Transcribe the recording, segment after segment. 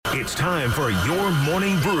It's time for your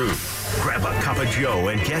Morning Brew. Grab a cup of Joe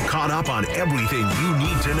and get caught up on everything you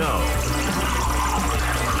need to know.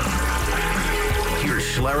 Here's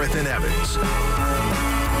Schlereth and Evans.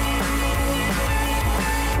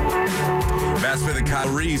 Matt Smith and Kyle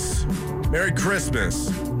Reese, Merry Christmas.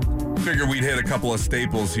 Figure we'd hit a couple of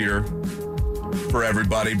staples here for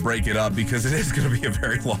everybody, break it up, because it is going to be a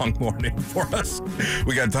very long morning for us.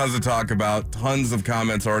 We got tons to talk about, tons of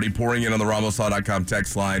comments already pouring in on the RamosLaw.com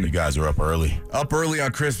text line. You guys are up early. Up early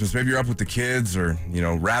on Christmas. Maybe you're up with the kids or,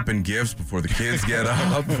 wrapping gifts before the kids get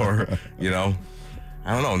up or,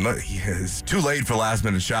 I don't know. It's too late for last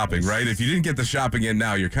minute shopping, right? If you didn't get the shopping in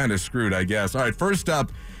now, you're kind of screwed, I guess. All right, first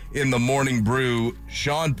up in the Morning Brew,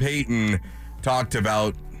 Sean Payton talked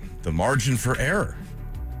about the margin for error.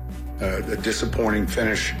 A disappointing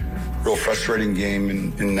finish, real frustrating game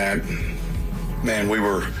in that, man, we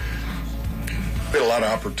had a lot of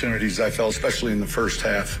opportunities, I felt, especially in the first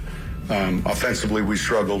half. Offensively, we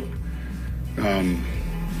struggled.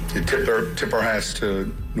 It tipped our hats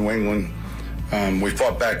to New England. We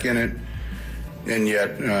fought back in it, and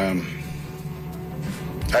yet,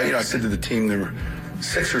 I said to the team there were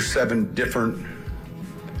 6 or 7 different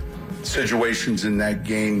situations in that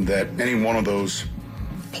game that any one of those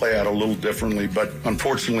play out a little differently, but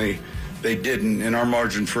unfortunately they didn't, and our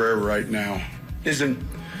margin for error right now isn't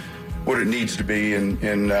what it needs to be, and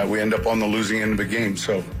we end up on the losing end of the game.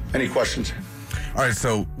 So, any questions? All right,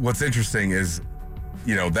 so what's interesting is,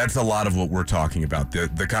 that's a lot of what we're talking about.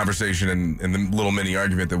 The conversation and the little mini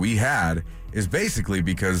argument that we had is basically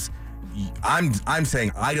because I'm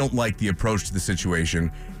saying I don't like the approach to the situation,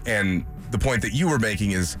 and the point that you were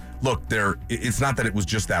making is, look, it's not that it was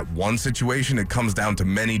just that one situation. It comes down to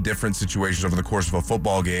many different situations over the course of a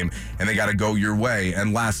football game, and they got to go your way.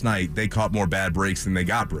 And last night, they caught more bad breaks than they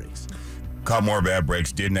got breaks. Caught more bad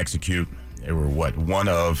breaks, didn't execute. They were, 1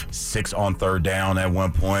 of 6 on third down at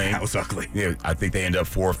one point. That was ugly. Yeah, I think they ended up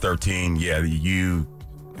 4 of 13. Yeah,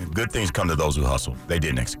 good things come to those who hustle. They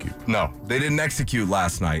didn't execute. No, they didn't execute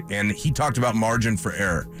last night. And he talked about margin for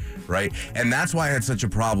error, right? And that's why I had such a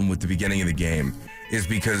problem with the beginning of the game, is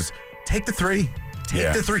because take the 3.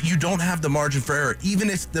 Take the 3. You don't have the margin for error. Even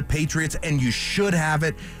if it's the Patriots, and you should have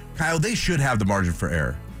it. Kyle, they should have the margin for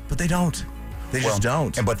error. But they don't. They just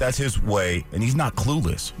don't. But that's his way, and he's not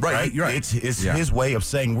clueless. Right? You're right. It's his way of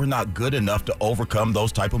saying we're not good enough to overcome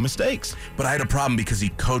those type of mistakes. But I had a problem because he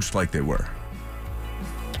coached like they were.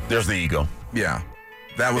 There's the ego. Yeah.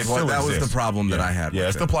 That was the problem that I had. Yeah,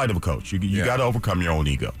 it's the plight of a coach. You got to overcome your own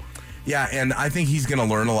ego. Yeah, and I think he's going to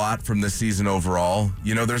learn a lot from this season overall.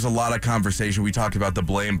 There's a lot of conversation. We talked about the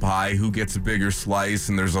blame pie, who gets a bigger slice,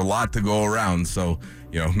 and there's a lot to go around. So,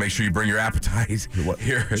 make sure you bring your appetite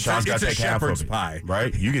here. Sean's got to take half of it, pie,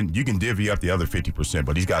 right? You can divvy up the other 50%,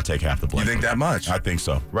 but he's got to take half the blame. You think that much? I think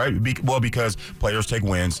so, right? Because players take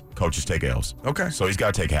wins, coaches take L's. Okay. So he's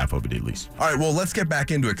got to take half of it at least. All right, well, let's get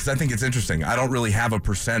back into it because I think it's interesting. I don't really have a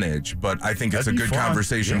percentage, but I think it's a good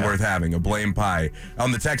conversation worth having, a blame pie.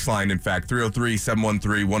 On the text line, in fact,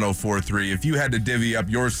 303-713-1043. If you had to divvy up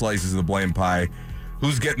your slices of the blame pie,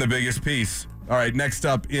 who's getting the biggest piece? All right, next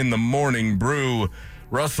up in the Morning Brew,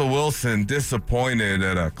 Russell Wilson disappointed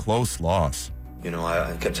at a close loss.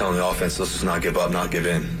 I kept telling the offense, let's just not give up, not give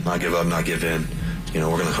in, not give up, not give in.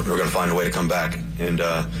 We're gonna find a way to come back and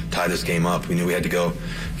tie this game up. We knew we had to go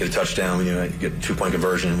get a touchdown. We knew we had to get a 2-point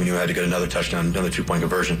conversion. We knew we had to get another touchdown, another 2-point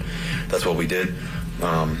conversion. That's what we did. We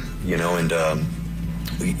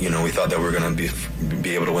thought that we were gonna be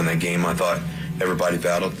able to win that game. I thought everybody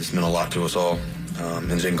battled. This meant a lot to us all,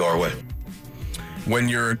 and it didn't go our way. When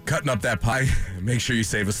you're cutting up that pie, make sure you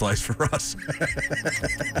save a slice for Russ.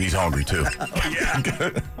 He's hungry, too.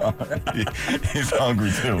 He's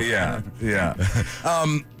hungry, too. Yeah.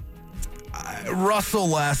 Russell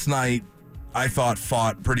last night, I thought,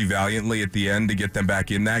 fought pretty valiantly at the end to get them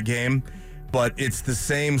back in that game. But it's the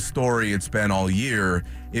same story it's been all year.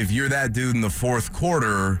 If you're that dude in the fourth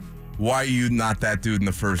quarter, why are you not that dude in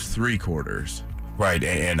the first 3 quarters? Right,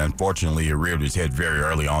 and unfortunately, it reared his head very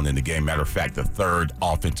early on in the game. Matter of fact, the third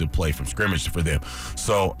offensive play from scrimmage for them.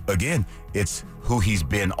 So, again, it's who he's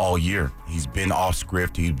been all year. He's been off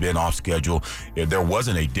script. He's been off schedule. There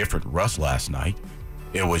wasn't a different Russ last night.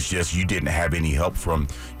 It was just you didn't have any help from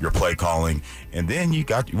your play calling. And then you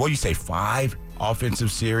got, 5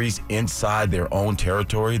 offensive series inside their own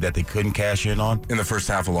territory that they couldn't cash in on. In the first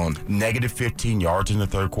half alone. Negative 15 yards in the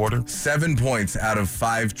third quarter. 7 points out of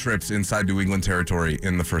 5 trips inside New England territory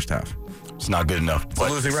in the first half. It's not good enough. It's a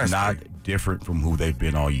losing recipe. Not different from who they've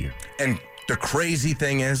been all year. And the crazy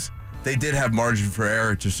thing is, they did have margin for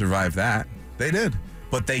error to survive that. They did.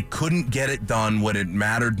 but they couldn't get it done when it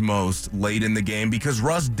mattered most late in the game because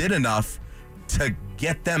Russ did enough to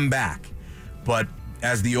get them back. But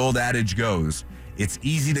as the old adage goes, it's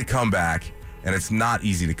easy to come back, and it's not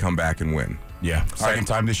easy to come back and win. Yeah, second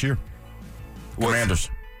time this year. Commanders.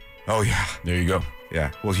 Oh, yeah. There you go.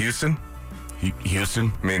 Yeah. Well, Houston?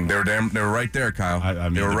 Houston. I mean, they were right there, Kyle. I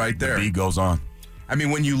mean, they were right there. The beat goes on. I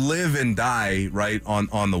mean, when you live and die right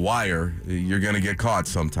on the wire, you're going to get caught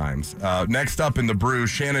sometimes. Next up in the brew,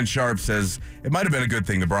 Shannon Sharp says it might have been a good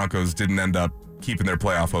thing the Broncos didn't end up keeping their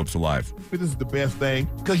playoff hopes alive. This is the best thing.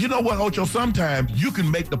 Because you know what, Ocho? Sometimes you can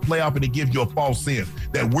make the playoff and it gives you a false sense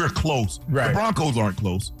that we're close. Right. The Broncos aren't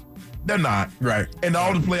close. They're not. Right. And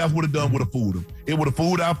all the playoffs would have done would have fooled them. It would have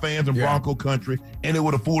fooled our fans in Bronco country, and it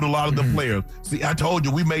would have fooled a lot of the players. See, I told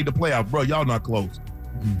you we made the playoffs, bro. Y'all not close.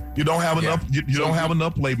 You don't have enough. You don't have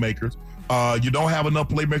enough playmakers. You don't have enough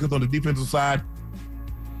playmakers on the defensive side.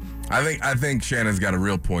 I think Shannon's got a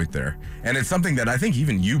real point there. And it's something that I think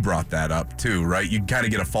even you brought that up too, right? You kind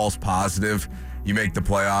of get a false positive. You make the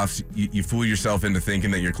playoffs. You fool yourself into thinking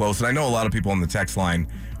that you're close. And I know a lot of people on the text line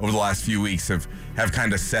over the last few weeks have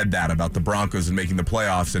kind of said that about the Broncos and making the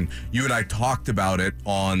playoffs. And you and I talked about it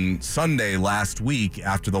on Sunday last week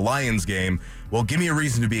after the Lions game. Well, give me a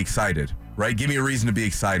reason to be excited, right? Give me a reason to be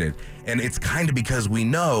excited. And it's kind of because we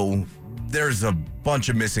know there's a bunch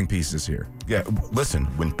of missing pieces here. Yeah, listen,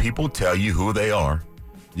 when people tell you who they are,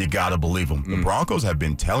 you got to believe them. The Broncos have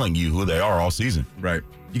been telling you who they are all season. Right.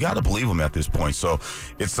 You got to believe them at this point. So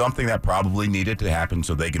it's something that probably needed to happen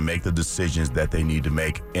so they can make the decisions that they need to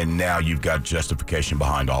make. And now you've got justification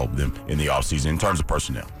behind all of them in the offseason in terms of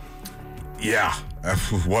personnel. Yeah.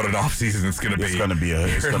 What an offseason it's going to be. It's going to be a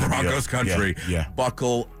Broncos country. Yeah.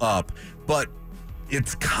 Buckle up. But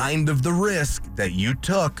it's kind of the risk that you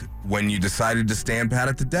took when you decided to stand pat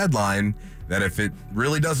at the deadline, that if it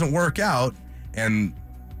really doesn't work out, and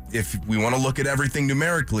if we want to look at everything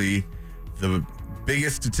numerically, the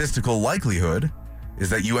biggest statistical likelihood is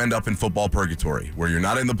that you end up in football purgatory, where you're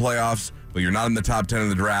not in the playoffs, but you're not in the top 10 of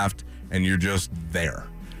the draft, and you're just there.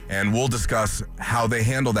 And we'll discuss how they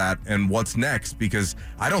handle that and what's next, because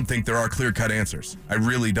I don't think there are clear-cut answers. I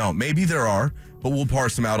really don't. Maybe there are, but we'll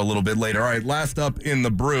parse them out a little bit later. All right, last up in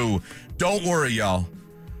the brew. Don't worry, y'all.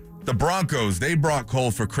 The Broncos, they brought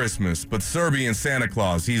Cole for Christmas, but Serbian Santa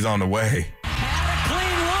Claus, he's on the way. Had a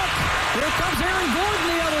clean look. Here comes Aaron Gordon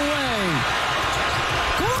the other way.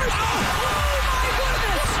 Gordon! Oh, my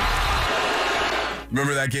goodness!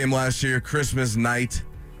 Remember that game last year? Christmas night,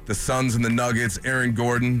 the Suns and the Nuggets. Aaron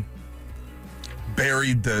Gordon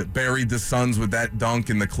buried the Suns with that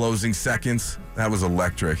dunk in the closing seconds. That was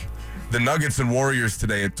electric. The Nuggets and Warriors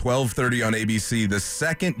today at 12:30 on ABC, the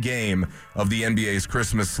second game of the NBA's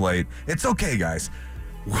Christmas slate. It's okay, guys.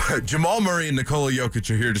 Jamal Murray and Nikola Jokic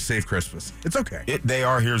are here to save Christmas. It's okay. They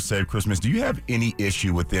are here to save Christmas. Do you have any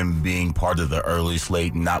issue with them being part of the early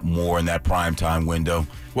slate, not more in that primetime window?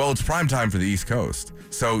 Well, it's prime time for the East Coast.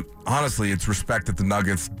 So, honestly, it's respect that the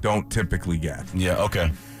Nuggets don't typically get. Yeah,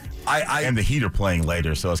 okay. And the Heat are playing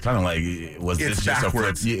later, so it's kind of like, was this just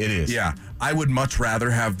backwards. a flip? Yeah, it is. Yeah. I would much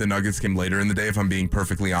rather have the Nuggets game later in the day, if I'm being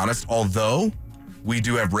perfectly honest. Although, we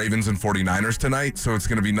do have Ravens and 49ers tonight, so it's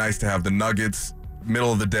going to be nice to have the Nuggets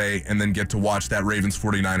middle of the day and then get to watch that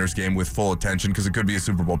Ravens-49ers game with full attention, because it could be a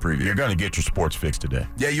Super Bowl preview. You're going to get your sports fix today.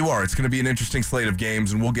 Yeah, you are. It's going to be an interesting slate of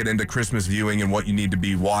games, and we'll get into Christmas viewing and what you need to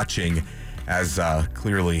be watching, as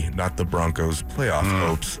clearly not the Broncos' playoff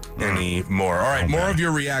hopes anymore. All right, more of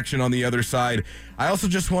your reaction on the other side. I also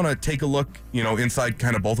just want to take a look, inside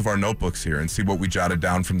kind of both of our notebooks here and see what we jotted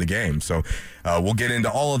down from the game. So we'll get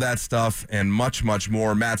into all of that stuff and much, much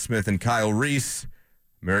more. Matt Smith and Kyle Reese,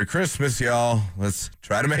 Merry Christmas, y'all. Let's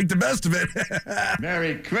try to make the best of it.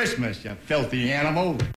 Merry Christmas, you filthy animal.